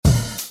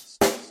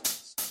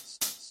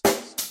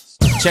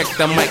Check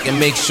the mic and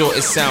make sure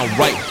it sound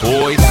right,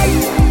 boys.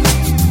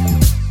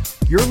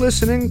 You're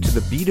listening to the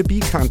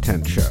B2B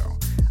Content Show,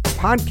 a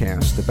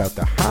podcast about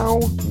the how,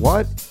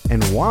 what,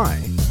 and why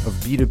of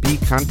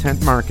B2B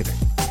content marketing.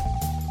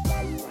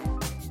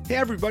 Hey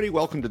everybody,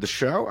 welcome to the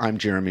show. I'm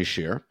Jeremy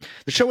Shear.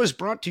 The show is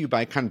brought to you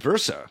by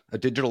Conversa, a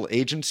digital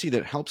agency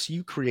that helps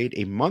you create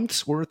a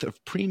month's worth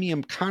of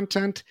premium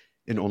content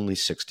in only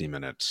 60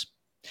 minutes.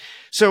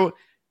 So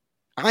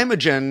I'm a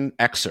Gen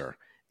Xer,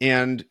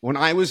 and when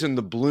I was in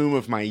the bloom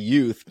of my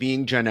youth,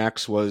 being Gen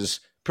X was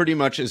pretty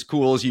much as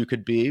cool as you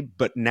could be.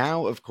 But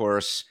now, of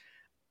course,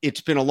 it's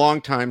been a long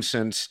time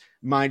since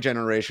my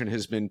generation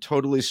has been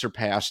totally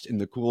surpassed in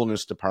the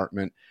coolness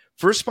department.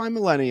 First by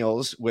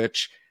millennials,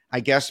 which I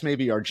guess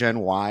maybe are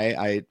Gen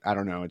Y. I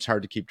don't know. It's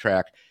hard to keep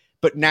track.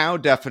 But now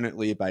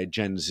definitely by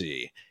Gen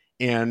Z.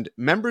 And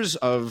members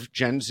of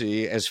Gen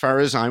Z, as far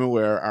as I'm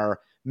aware,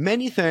 are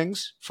many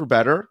things for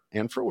better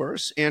and for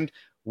worse. And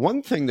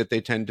one thing that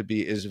they tend to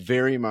be is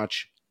very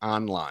much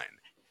online.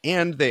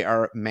 And they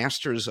are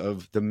masters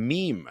of the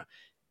meme.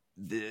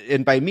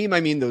 And by meme,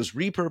 I mean those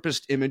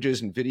repurposed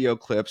images and video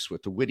clips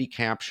with the witty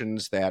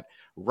captions that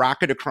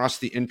rocket across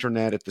the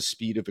internet at the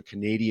speed of a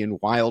Canadian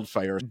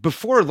wildfire.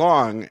 Before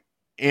long,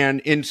 and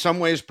in some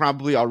ways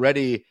probably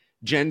already,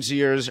 Gen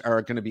Zers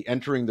are going to be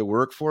entering the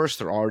workforce.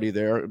 They're already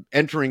there,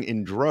 entering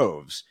in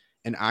droves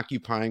and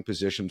occupying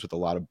positions with a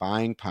lot of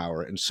buying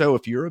power. And so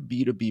if you're a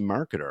B2B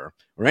marketer,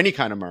 or any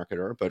kind of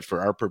marketer, but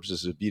for our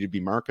purposes, a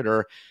B2B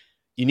marketer,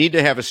 you need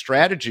to have a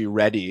strategy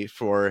ready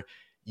for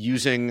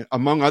using,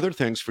 among other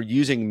things, for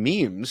using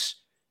memes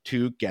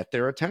to get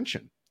their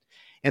attention.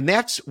 And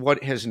that's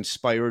what has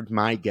inspired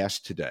my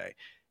guest today.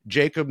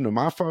 Jacob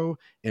Nomafo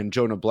and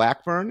Jonah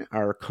Blackburn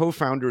are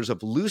co-founders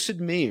of Lucid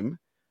Meme,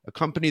 a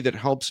company that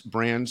helps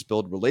brands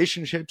build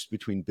relationships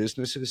between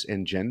businesses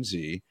and Gen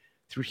Z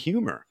through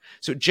humor.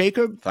 So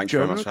Jacob, thanks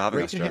very much for having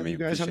great us, to Jeremy. have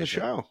you guys on the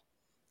show.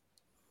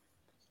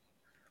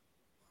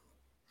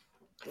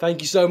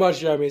 Thank you so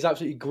much, Jeremy. It's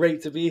absolutely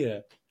great to be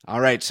here.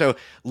 All right, so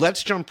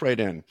let's jump right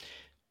in.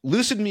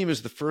 Lucid Meme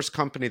is the first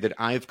company that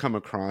I've come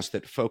across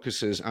that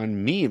focuses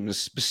on memes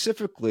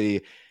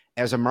specifically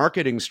as a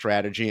marketing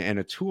strategy and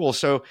a tool.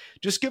 So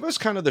just give us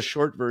kind of the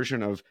short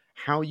version of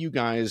how you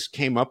guys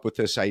came up with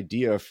this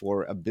idea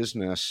for a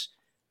business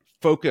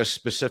focused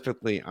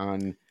specifically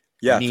on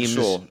memes.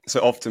 For sure.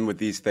 So often with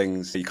these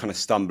things, you kind of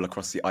stumble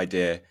across the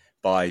idea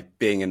by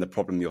being in the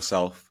problem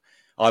yourself.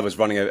 I was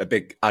running a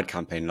big ad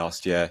campaign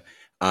last year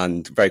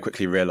and very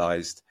quickly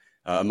realized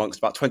amongst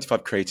about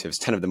 25 creatives,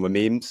 10 of them were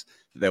memes.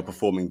 They were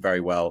performing very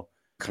well.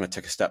 Kind of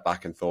took a step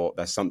back and thought,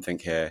 there's something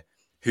here.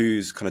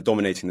 Who's kind of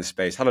dominating the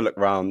space? Had a look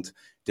around.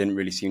 Didn't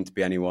really seem to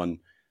be anyone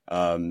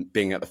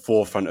being at the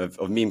forefront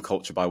of meme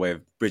culture by way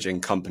of bridging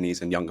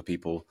companies and younger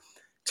people.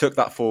 Took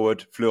that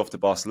forward, flew off to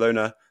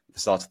Barcelona at the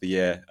start of the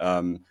year,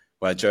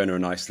 where Jonah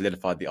and I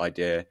solidified the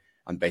idea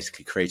and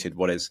basically created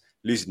what is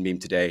Lucid Meme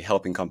today,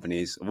 helping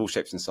companies of all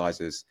shapes and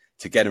sizes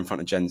to get in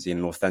front of Gen Z in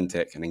an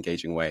authentic and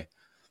engaging way.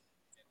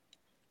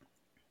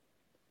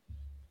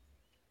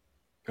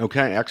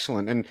 Okay,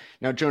 excellent. And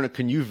now, Jonah,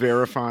 can you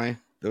verify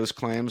those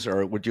claims,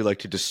 or would you like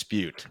to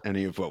dispute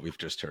any of what we've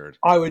just heard?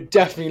 I would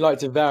definitely like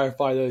to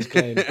verify those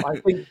claims.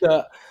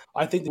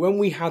 I think that when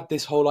we had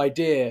this whole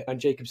idea and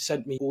Jacob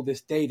sent me all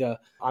this data,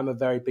 I'm a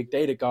very big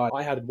data guy.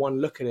 I had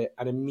one look at it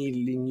and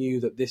immediately knew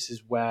that this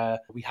is where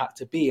we had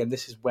to be and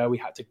this is where we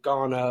had to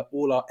garner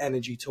all our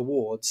energy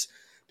towards,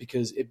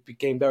 because it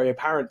became very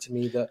apparent to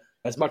me that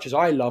as much as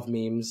I love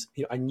memes,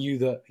 I knew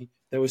that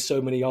there were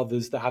so many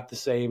others that had the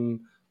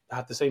same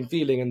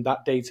feeling, and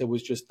that data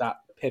was just that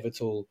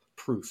pivotal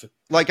proof.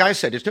 Like I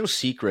said, it's no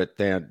secret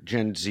that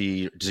Gen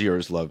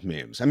Zers love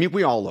memes. I mean,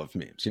 we all love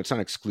memes. It's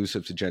not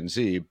exclusive to Gen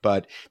Z,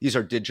 but these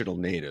are digital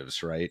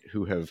natives, right,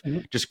 who have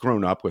just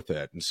grown up with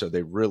it. And so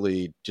they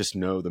really just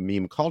know the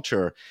meme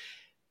culture.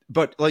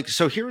 But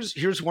so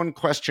here's one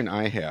question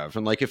I have.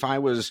 And if I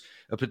was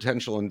a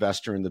potential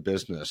investor in the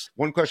business,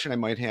 one question I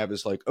might have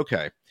is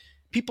okay,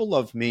 people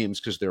love memes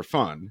because they're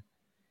fun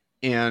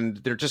and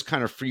they're just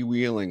kind of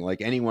freewheeling,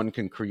 anyone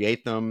can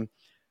create them.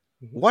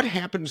 What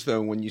happens,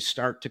 though, when you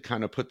start to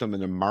kind of put them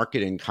in a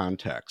marketing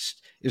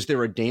context? Is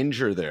there a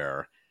danger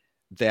there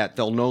that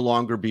they'll no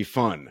longer be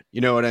fun?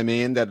 You know what I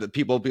mean? That the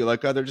people will be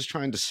like, oh, they're just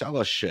trying to sell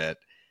us shit.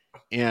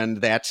 And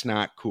that's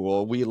not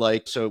cool.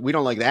 So we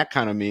don't like that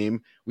kind of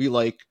meme. We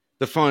like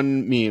the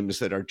fun memes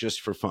that are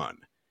just for fun.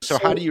 So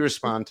how do you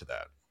respond to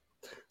that?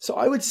 So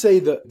I would say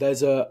that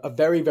there's a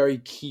very, very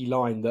key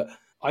line that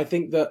I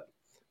think that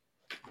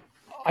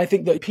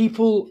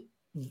people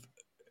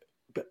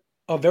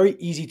are very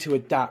easy to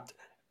adapt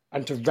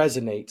and to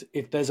resonate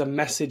if there's a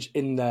message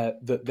in there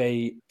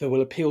that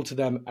will appeal to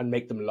them and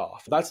make them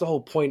laugh. That's the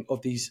whole point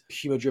of these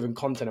humor-driven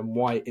content and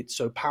why it's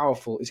so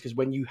powerful, is because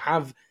when you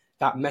have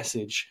that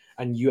message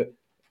and and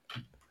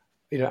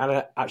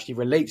it actually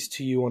relates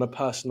to you on a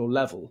personal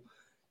level,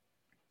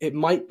 it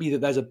might be that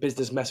there's a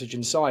business message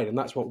inside, and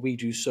that's what we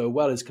do so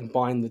well, is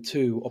combine the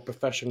two of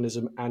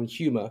professionalism and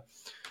humor.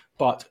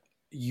 But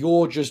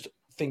you're just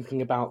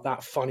thinking about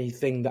that funny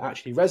thing that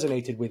actually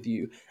resonated with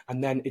you.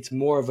 And then it's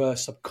more of a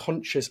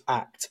subconscious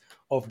act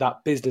of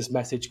that business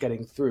message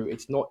getting through.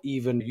 It's not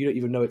even, you don't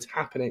even know it's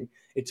happening.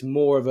 It's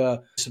more of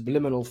a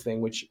subliminal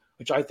thing, which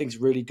I think is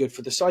really good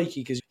for the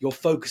psyche, because you're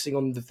focusing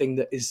on the thing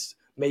that is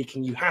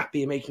making you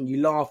happy, making you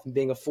laugh, and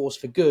being a force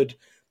for good.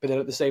 But then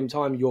at the same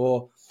time,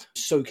 you're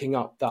soaking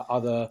up that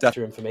other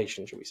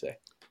information, shall we say.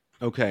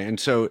 Okay. And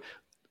so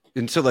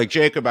like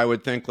Jacob, I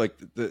would think like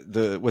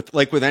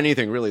with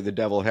anything really, the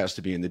devil has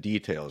to be in the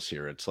details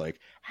here. It's like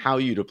how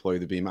you deploy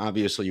the beam.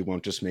 Obviously, you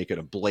won't just make it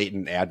a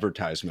blatant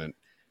advertisement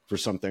for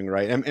something,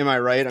 right? Am I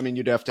right? I mean,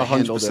 you'd have to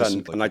handle 100%.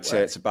 this. And I'd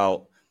say it's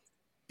about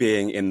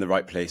being in the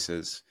right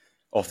places.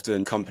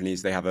 Often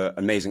companies, they have an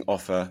amazing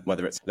offer,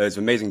 whether it's those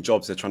amazing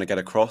jobs they're trying to get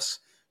across,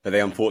 but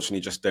they unfortunately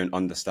just don't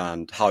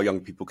understand how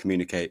young people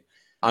communicate.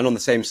 And on the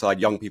same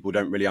side, young people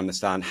don't really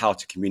understand how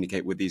to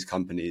communicate with these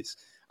companies.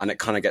 And it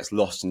kind of gets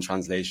lost in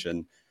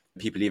translation.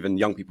 People, even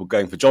young people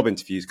going for job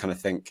interviews, kind of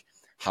think,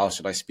 how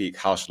should I speak?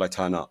 How should I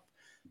turn up?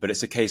 But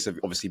it's a case of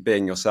obviously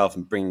being yourself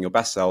and bringing your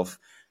best self.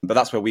 But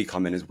that's where we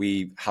come in, is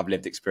we have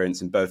lived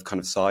experience in both kind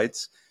of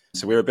sides.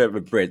 So we're a bit of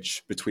a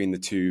bridge between the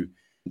two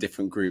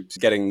different groups,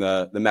 getting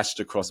the message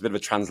across, a bit of a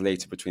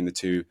translator between the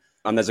two.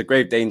 And there's a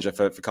grave danger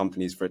for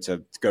companies for it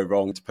to go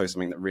wrong, to post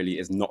something that really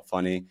is not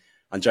funny.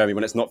 And Jeremy,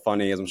 when it's not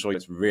funny, as I'm sure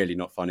it's really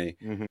not funny.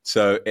 Mm-hmm.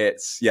 So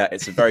it's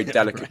a very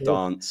delicate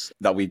dance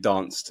that we've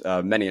danced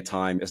many a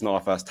time. It's not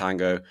our first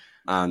tango.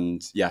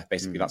 And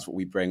basically that's what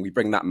we bring. We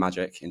bring that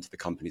magic into the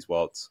company's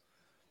worlds.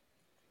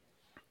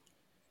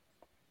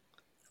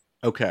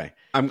 Okay.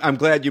 I'm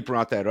glad you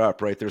brought that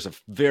up, right? There's a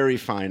very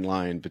fine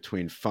line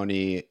between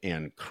funny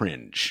and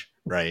cringe,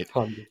 right?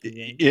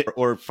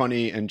 Or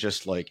funny and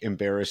just like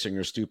embarrassing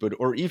or stupid,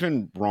 or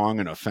even wrong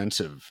and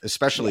offensive,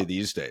 especially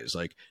these days.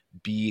 Like,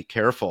 be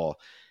careful.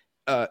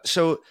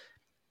 So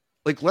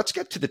like, let's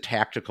get to the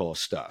tactical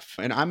stuff.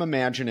 And I'm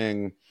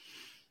imagining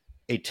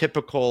a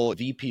typical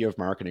VP of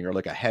marketing or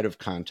like a head of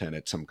content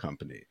at some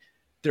company.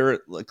 They're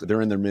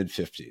in their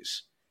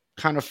mid-50s.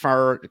 Kind of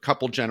far, a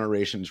couple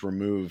generations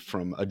removed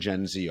from a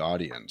Gen Z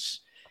audience.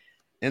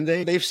 And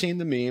they've seen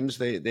the memes,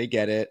 they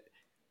get it,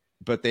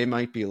 but they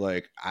might be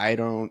like,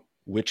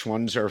 which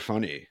ones are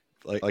funny?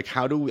 Like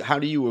how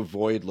do you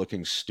avoid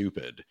looking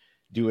stupid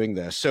doing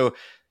this? So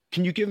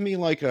can you give me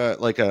like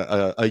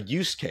a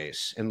use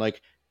case and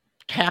like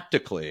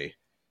tactically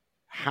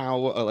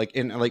how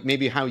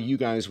maybe how you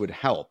guys would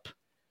help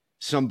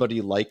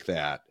somebody like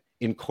that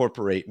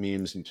incorporate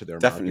memes into their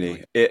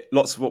marketing?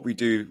 Lots of what we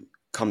do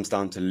comes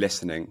down to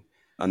listening,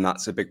 and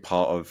that's a big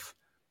part of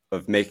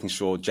making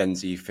sure Gen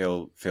Z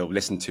feel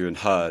listened to and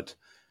heard.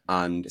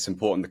 And it's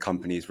important the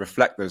companies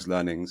reflect those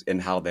learnings in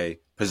how they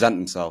present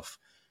themselves.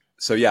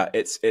 So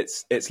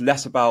it's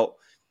less about,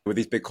 with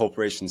these big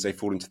corporations, they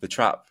fall into the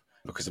trap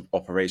because of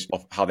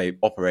how they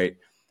operate,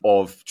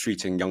 of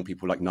treating young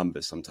people like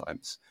numbers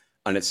sometimes.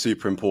 And it's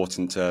super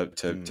important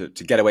to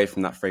get away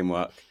from that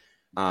framework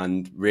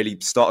and really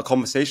start a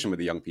conversation with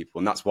the young people.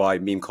 And that's why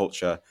meme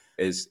culture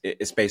is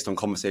based on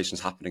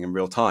conversations happening in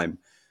real time.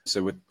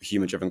 So with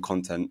human-driven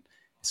content,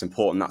 it's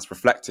important that's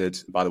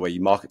reflected by the way you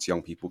market to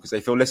young people, because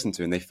they feel listened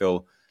to and they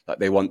feel like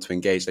they want to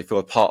engage. They feel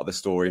a part of the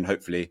story, and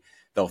hopefully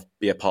they'll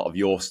be a part of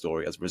your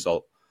story as a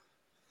result.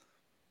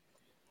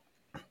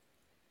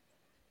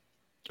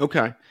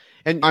 Okay.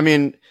 And I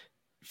mean,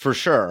 for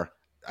sure,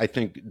 I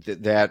think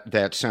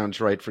that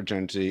sounds right for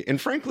Gen Z. And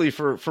frankly,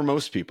 for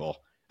most people.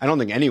 I don't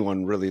think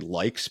anyone really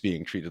likes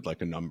being treated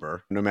like a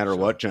number, no matter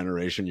what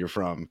generation you're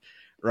from,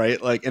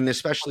 right? Like, and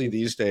especially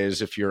these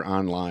days, if you're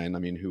online, I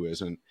mean, who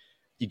isn't?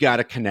 You got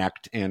to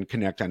connect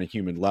on a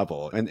human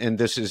level. And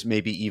this is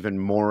maybe even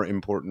more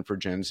important for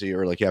Gen Z,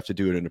 or like you have to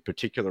do it in a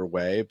particular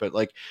way. But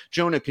like,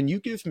 Jonah, can you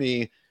give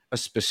me a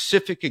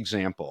specific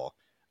example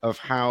of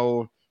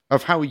how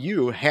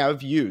you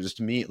have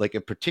used like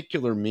a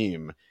particular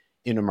meme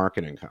in a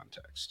marketing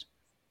context?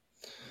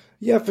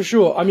 Yeah, for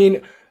sure. I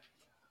mean,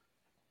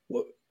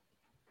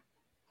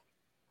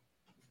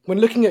 when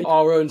looking at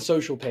our own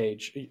social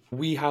page,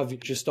 we have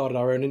just started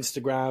our own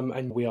Instagram,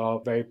 and we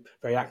are very,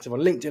 very active on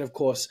LinkedIn, of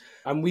course.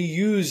 And we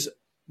use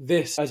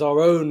this as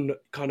our own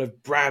kind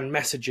of brand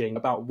messaging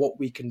about what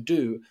we can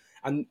do.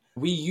 And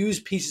we use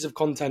pieces of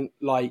content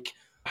like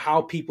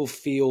how people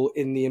feel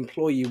in the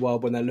employee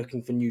world when they're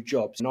looking for new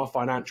jobs. In our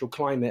financial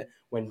climate,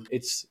 when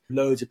it's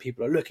loads of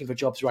people are looking for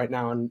jobs right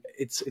now, and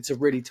it's a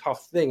really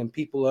tough thing, and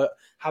people are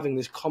having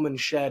this common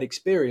shared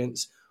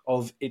experience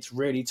of it's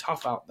really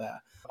tough out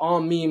there.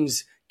 Our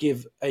memes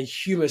give a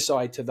humor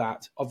side to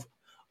that, of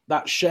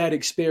that shared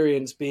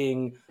experience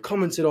being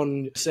commented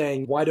on,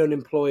 saying, why don't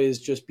employers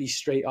just be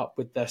straight up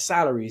with their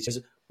salaries?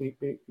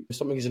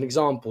 Something as an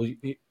example,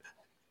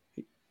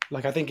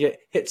 like I think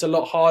it hits a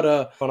lot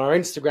harder on our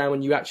Instagram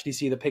when you actually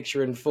see the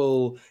picture in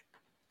full,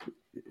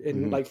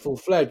 like full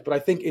fledged. But I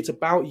think it's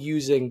about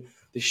using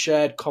the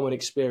shared common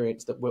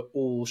experience that we're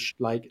all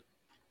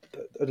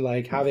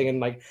having,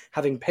 and like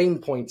having pain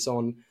points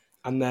on,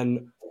 and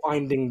then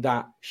finding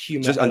that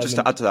human Just, and just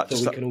to add to that,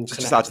 so we can all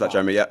just to add to that,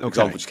 Jeremy, Okay.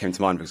 example just came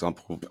to mind, for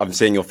example. I'm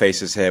seeing your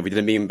faces here. We did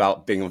a meme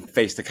about being on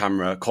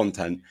face-to-camera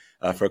content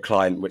for a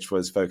client, which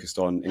was focused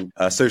on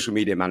social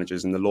media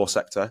managers in the law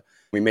sector.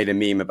 We made a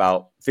meme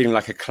about feeling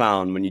like a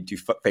clown when you do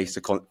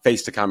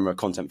face-to-camera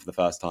content for the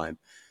first time.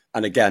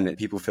 And again,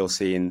 people feel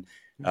seen,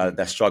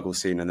 their struggle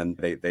seen, and then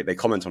they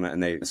comment on it,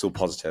 and it's all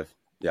positive.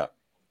 Yeah.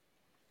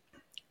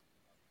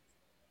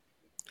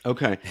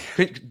 Okay.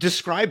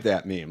 Describe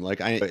that meme. Like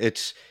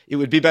it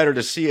would be better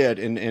to see it,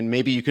 and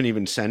maybe you can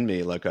even send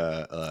me like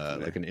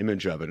an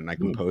image of it, and I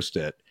can post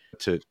it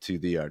to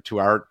the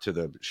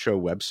show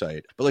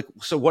website. But like,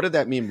 so what did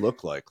that meme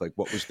look like? Like,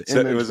 what was the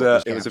image?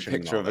 It was a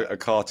picture of a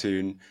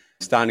cartoon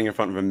standing in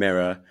front of a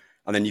mirror,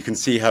 and then you can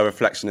see her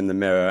reflection in the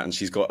mirror, and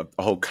she's got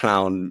a whole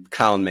clown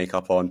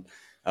makeup on.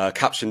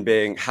 Caption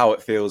being how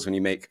it feels when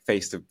you make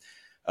face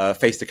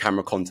to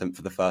camera content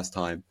for the first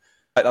time.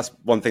 That's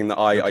one thing that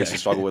I used to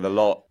struggle with a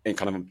lot in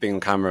kind of being on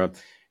camera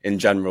in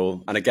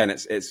general. And again,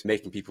 it's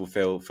making people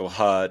feel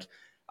heard,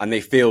 and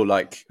they feel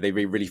like they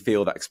really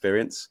feel that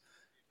experience.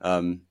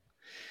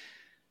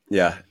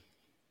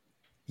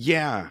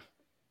 Yeah.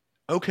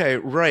 Okay.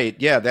 Right.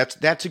 Yeah.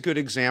 That's a good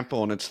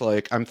example. And it's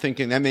like, I'm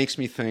thinking, that makes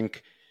me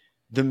think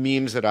the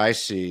memes that I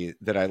see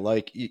that I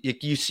like,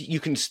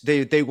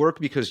 they work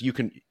because you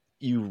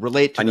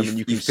relate to them, and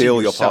you can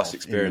feel your past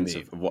experience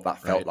of what that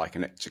felt like,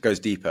 and it goes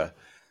deeper.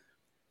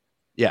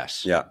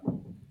 Yes. Yeah.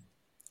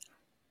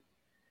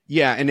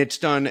 Yeah, and it's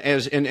done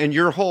and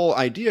your whole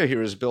idea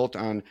here is built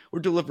on, we're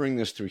delivering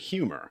this through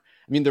humor.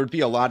 I mean, there'd be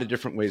a lot of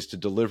different ways to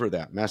deliver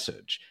that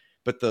message,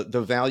 but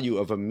the value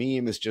of a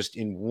meme is just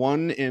in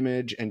one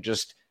image and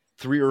just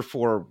 3 or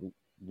 4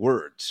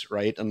 words,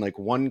 right? And like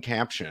one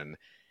caption,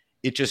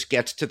 it just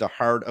gets to the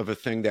heart of a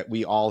thing that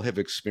we all have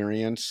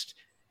experienced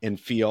and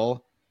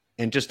feel.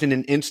 And just in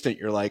an instant,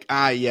 you're like,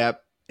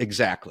 yep,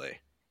 exactly.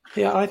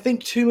 Yeah, I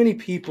think too many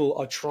people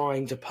are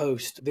trying to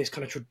post this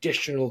kind of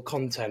traditional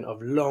content of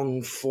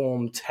long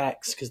form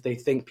text because they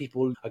think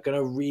people are going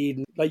to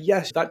read. Like,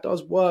 yes, that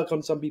does work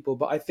on some people,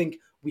 but I think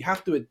we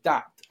have to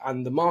adapt.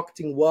 And the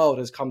marketing world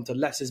has come to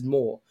less is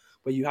more,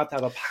 where you have to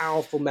have a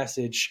powerful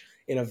message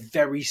in a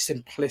very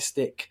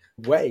simplistic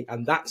way.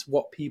 And that's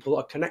what people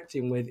are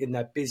connecting with in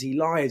their busy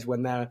lives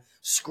when they're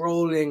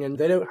scrolling, and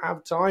they don't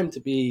have time to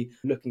be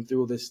looking through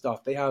all this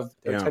stuff. Their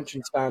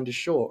attention span is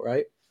short,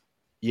 right?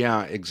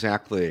 Yeah,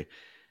 exactly.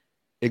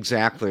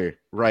 Exactly.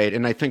 Right.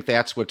 And I think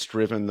that's what's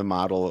driven the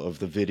model of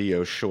the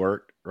video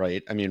short,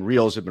 right? I mean,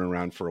 Reels have been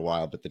around for a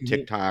while, but the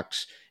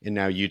TikToks and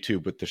now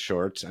YouTube with the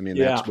shorts, I mean,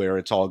 that's where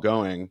it's all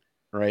going,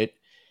 right?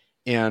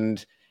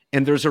 And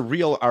there's a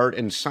real art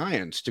and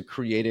science to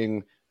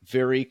creating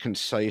very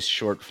concise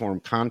short form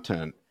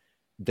content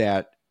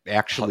that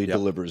actually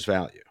delivers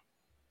value.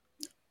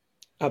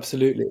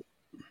 Absolutely.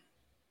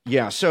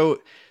 Yeah.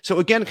 So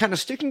again, kind of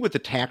sticking with the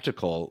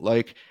tactical,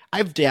 like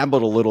I've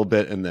dabbled a little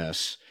bit in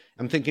this.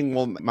 I'm thinking,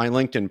 well, my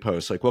LinkedIn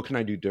posts, like, what can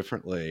I do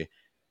differently?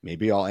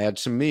 Maybe I'll add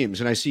some memes.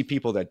 And I see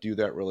people that do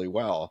that really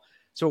well.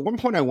 So at one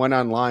point I went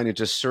online and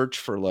just searched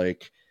for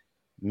like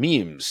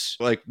memes,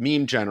 like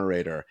meme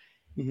generator.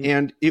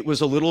 And it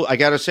was I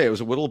got to say, it was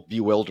a little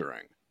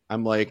bewildering.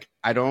 I'm like,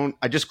 I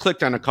just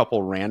clicked on a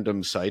couple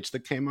random sites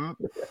that came up,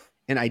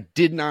 and I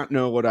did not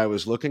know what I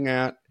was looking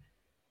at.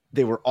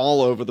 They were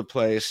all over the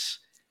place.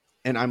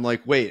 And I'm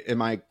like, wait,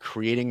 am I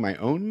creating my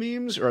own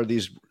memes, or are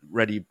these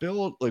ready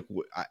built? Like,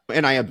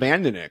 and I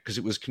abandoned it because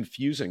it was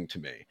confusing to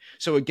me.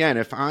 So again,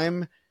 if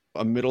I'm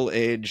a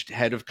middle-aged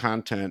head of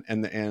content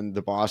and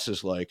the boss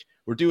is like,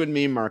 we're doing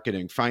meme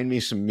marketing, find me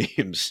some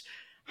memes.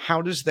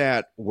 How does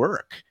that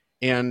work?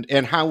 And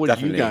how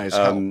would you guys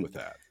help with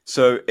that?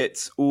 So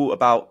it's all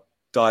about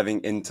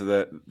diving into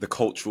the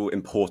cultural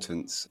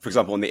importance. For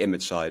example, on the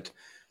image side,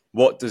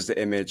 what does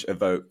the image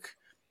evoke?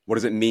 What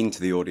does it mean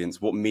to the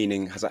audience? What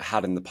meaning has it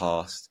had in the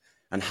past?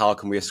 And how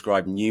can we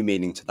ascribe new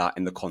meaning to that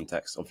in the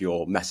context of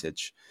your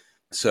message?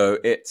 So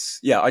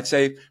I'd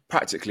say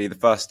practically the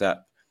first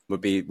step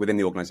would be within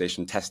the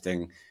organization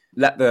testing.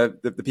 Let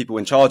the people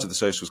in charge of the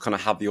socials kind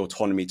of have the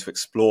autonomy to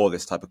explore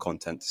this type of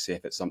content to see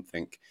if it's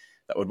something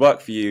that would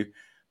work for you.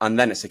 And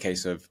then it's a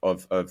case of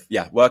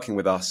working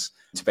with us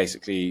to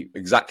basically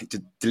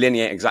to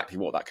delineate exactly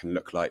what that can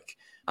look like.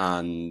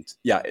 And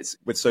it's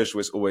with social,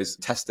 it's always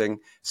testing,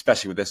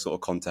 especially with this sort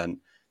of content.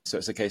 So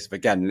it's a case of,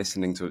 again,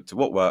 listening to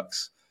what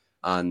works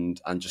and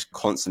just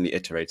constantly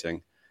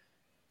iterating.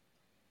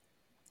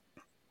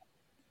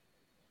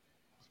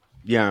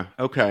 Yeah.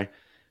 Okay.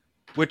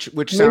 Which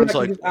Maybe sounds I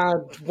like, can just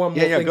add one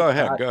more thing. Go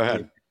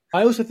ahead.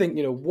 I also think,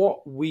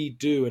 what we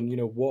do and,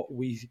 what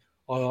we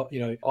are,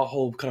 our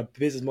whole kind of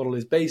business model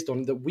is based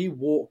on, that we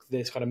walk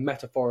this kind of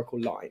metaphorical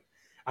line.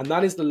 And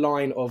that is the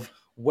line of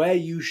where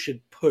you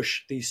should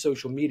push these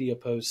social media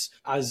posts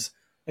as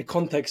a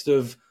context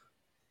of,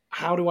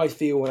 how do I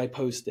feel when I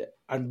post it?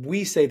 And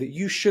we say that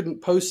you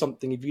shouldn't post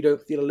something if you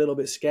don't feel a little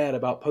bit scared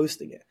about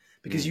posting it,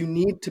 because you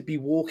need to be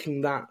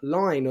walking that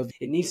line of,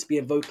 it needs to be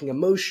evoking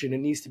emotion. It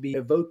needs to be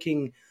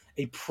evoking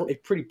a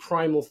pretty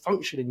primal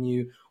function in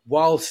you,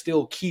 while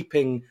still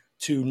keeping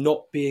to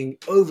not being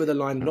over the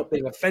line, not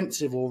being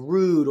offensive or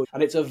rude.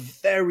 And it's a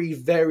very,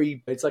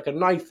 it's like a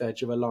knife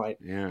edge of a line.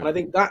 Yeah. And I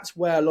think that's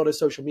where a lot of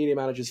social media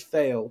managers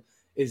fail,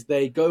 is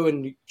they go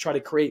and try to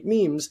create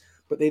memes,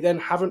 but they then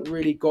haven't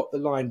really got the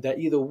line. They're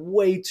either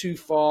way too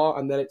far,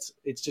 and then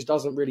it just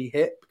doesn't really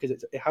hit because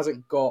it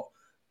hasn't got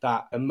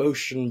that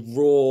emotion,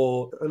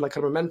 raw, and like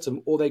kind of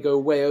momentum, or they go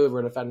way over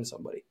and offend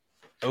somebody.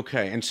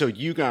 Okay, and so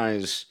you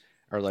guys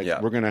are like,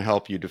 we're going to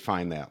help you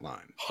define that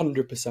line.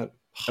 100%.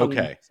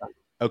 Okay.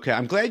 Okay,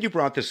 I'm glad you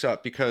brought this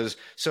up because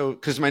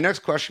my next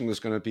question was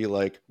going to be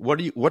like,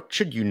 what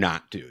should you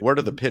not do? What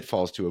are the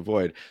pitfalls to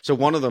avoid? So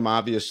one of them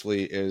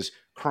obviously is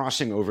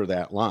crossing over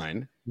that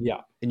line.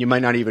 Yeah. And you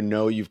might not even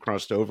know you've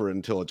crossed over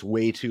until it's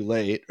way too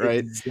late, right?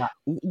 Exactly.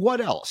 What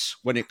else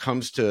when it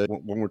comes to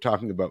when we're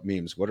talking about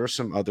memes? What are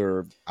some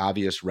other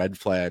obvious red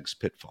flags,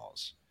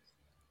 pitfalls?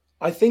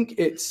 I think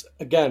it's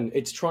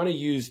trying to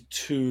use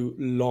too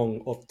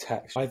long of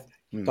text. I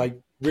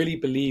really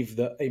believe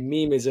that a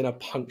meme is in a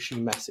punchy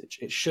message.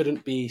 It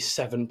shouldn't be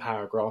 7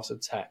 paragraphs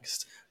of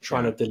text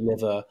trying to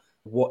deliver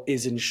what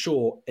is in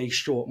short a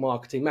short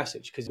marketing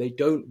message, because they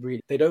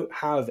don't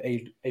have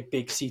a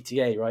big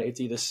CTA, right?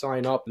 It's either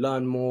sign up,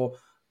 learn more,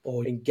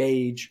 or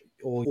engage,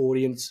 or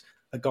audience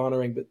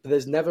garnering, but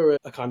there's never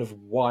a kind of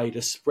wider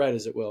spread,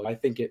 as it will. I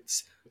think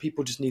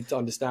people just need to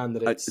understand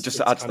that it's just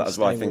to add to that as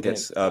well. I think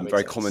it's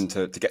very common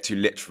to get too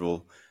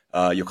literal.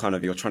 You're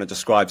trying to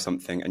describe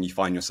something and you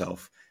find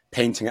yourself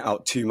painting it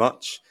out too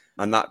much,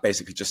 and that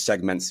basically just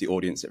segments the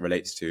audience it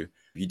relates to.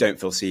 You don't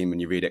feel seen when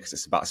you read it because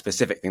it's about a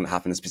specific thing that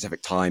happened at a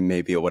specific time,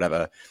 maybe, or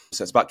whatever.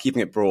 So it's about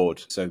keeping it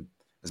broad so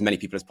as many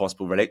people as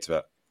possible relate to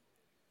it.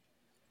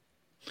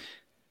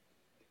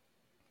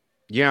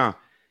 Yeah.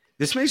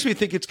 This makes me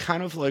think it's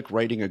kind of like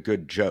writing a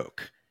good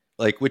joke,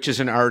 like, which is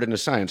an art and a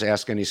science.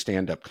 Ask any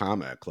stand-up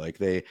comic. Like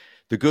the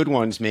good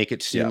ones make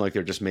it seem like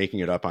they're just making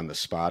it up on the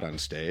spot on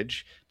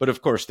stage. But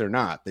of course they're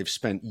not. They've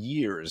spent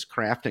years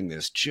crafting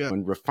this joke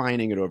and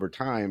refining it over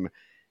time.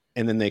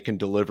 And then they can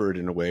deliver it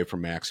in a way for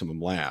maximum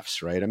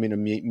laughs, right? I mean, a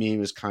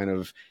meme is kind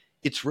of,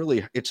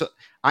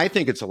 I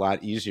think it's a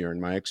lot easier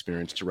in my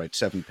experience to write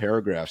 7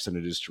 paragraphs than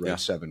it is to write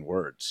 7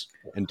 words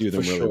and do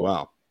them really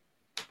well.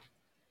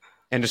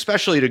 And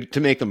especially to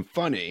make them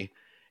funny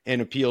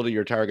and appeal to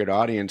your target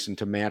audience and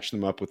to match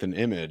them up with an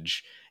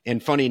image,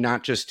 and funny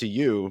not just to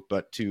you,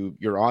 but to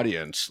your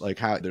audience. Like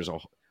how there's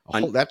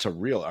that's a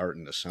real art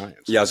and a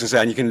science. Yeah, I was going to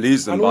say, and you can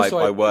lose them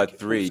by word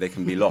 3. They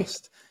can be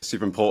lost. It's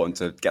super important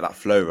to get that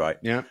flow right.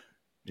 Yeah.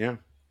 Yeah.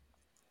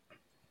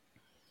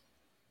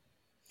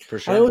 For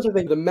sure. I also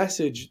think the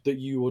message that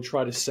you will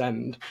try to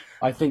send,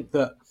 I think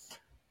that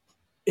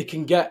it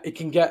can get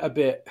a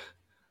bit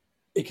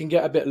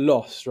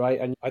lost, right?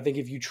 And I think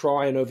if you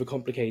try and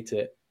overcomplicate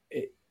it,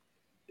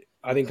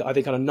 I think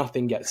kind of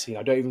nothing gets seen.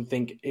 I don't even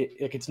think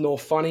it's nor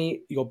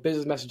funny. Your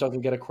business message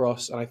doesn't get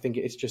across, and I think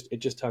it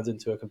just turns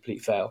into a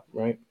complete fail,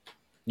 right?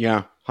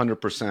 Yeah,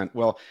 100%.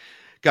 Well,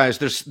 guys,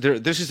 this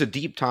is a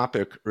deep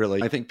topic,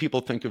 really. I think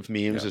people think of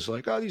memes as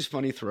like, oh, these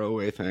funny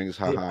throwaway things,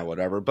 haha,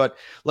 whatever. But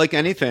like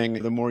anything,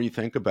 the more you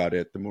think about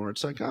it, the more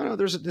it's like, oh no,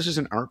 this is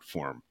an art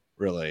form,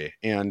 really.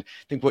 And I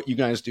think what you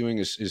guys doing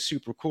is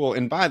super cool.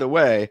 And by the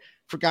way,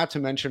 forgot to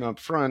mention up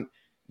front,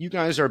 you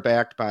guys are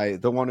backed by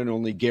the one and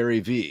only Gary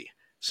Vee.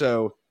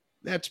 So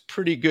that's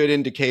pretty good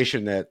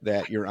indication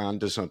that you're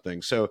onto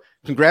something. So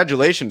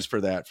congratulations for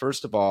that,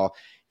 first of all.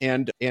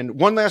 And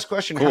one last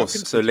question. Of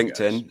course. So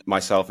LinkedIn,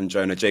 myself and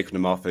Jonah, Jacob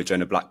Nomafo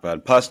Jonah Blackburn,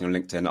 personally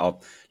on LinkedIn, our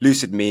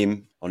Lucid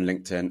Meme on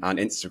LinkedIn and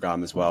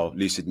Instagram as well,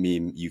 Lucid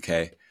Meme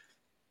UK.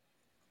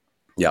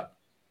 Yeah.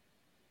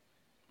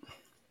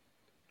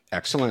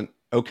 Excellent.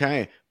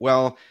 Okay.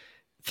 Well,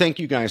 thank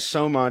you guys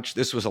so much.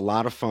 This was a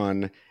lot of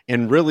fun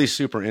and really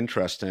super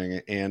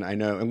interesting. And I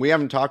know, and we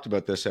haven't talked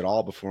about this at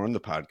all before on the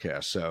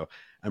podcast, so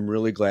I'm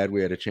really glad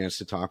we had a chance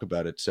to talk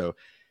about it. So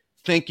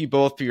thank you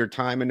both for your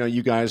time. I know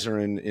you guys are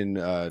in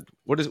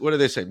what do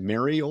they say?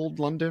 Merry old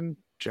London?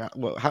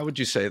 Well, how would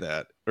you say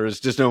that? Or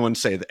does no one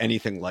say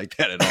anything like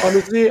that at all?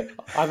 Honestly,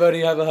 I've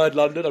only ever heard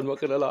London. I'm not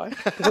going to lie.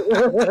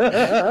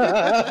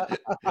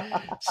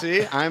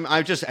 See,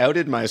 I've just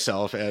outed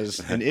myself as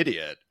an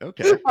idiot.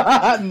 Okay.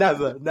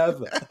 Never.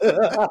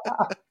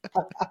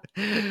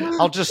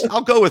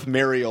 I'll go with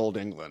merry old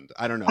England.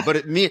 I don't know,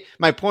 but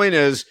my point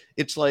is,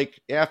 it's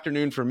like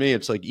afternoon for me.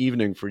 It's like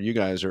evening for you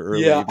guys, or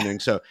early evening.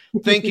 So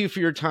thank you for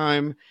your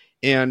time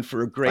and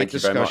for a great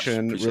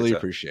discussion. Really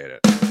appreciate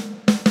it.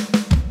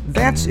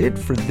 That's it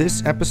for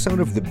this episode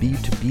of the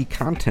B2B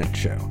Content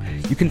Show.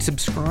 You can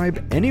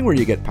subscribe anywhere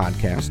you get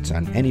podcasts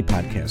on any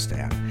podcast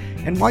app.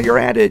 And while you're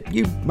at it,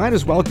 you might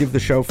as well give the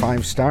show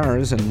 5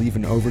 stars and leave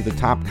an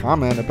over-the-top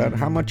comment about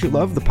how much you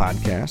love the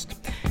podcast.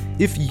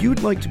 If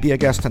you'd like to be a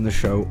guest on the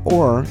show,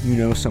 or you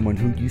know someone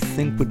who you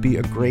think would be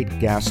a great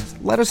guest,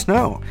 let us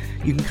know.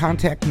 You can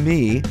contact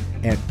me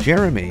at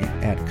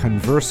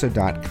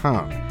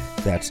jeremy@conversa.com.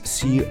 That's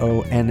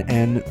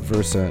CONN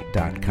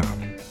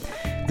Versa.com.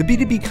 The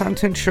B2B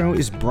Content Show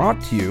is brought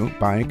to you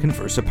by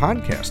Conversa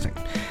Podcasting.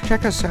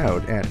 Check us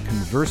out at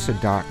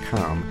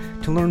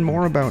conversa.com to learn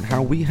more about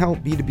how we help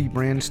B2B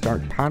brands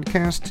start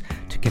podcasts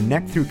to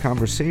connect through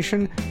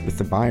conversation with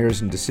the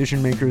buyers and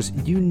decision makers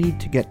you need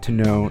to get to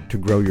know to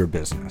grow your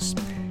business.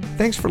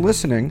 Thanks for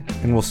listening,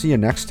 and we'll see you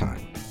next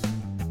time.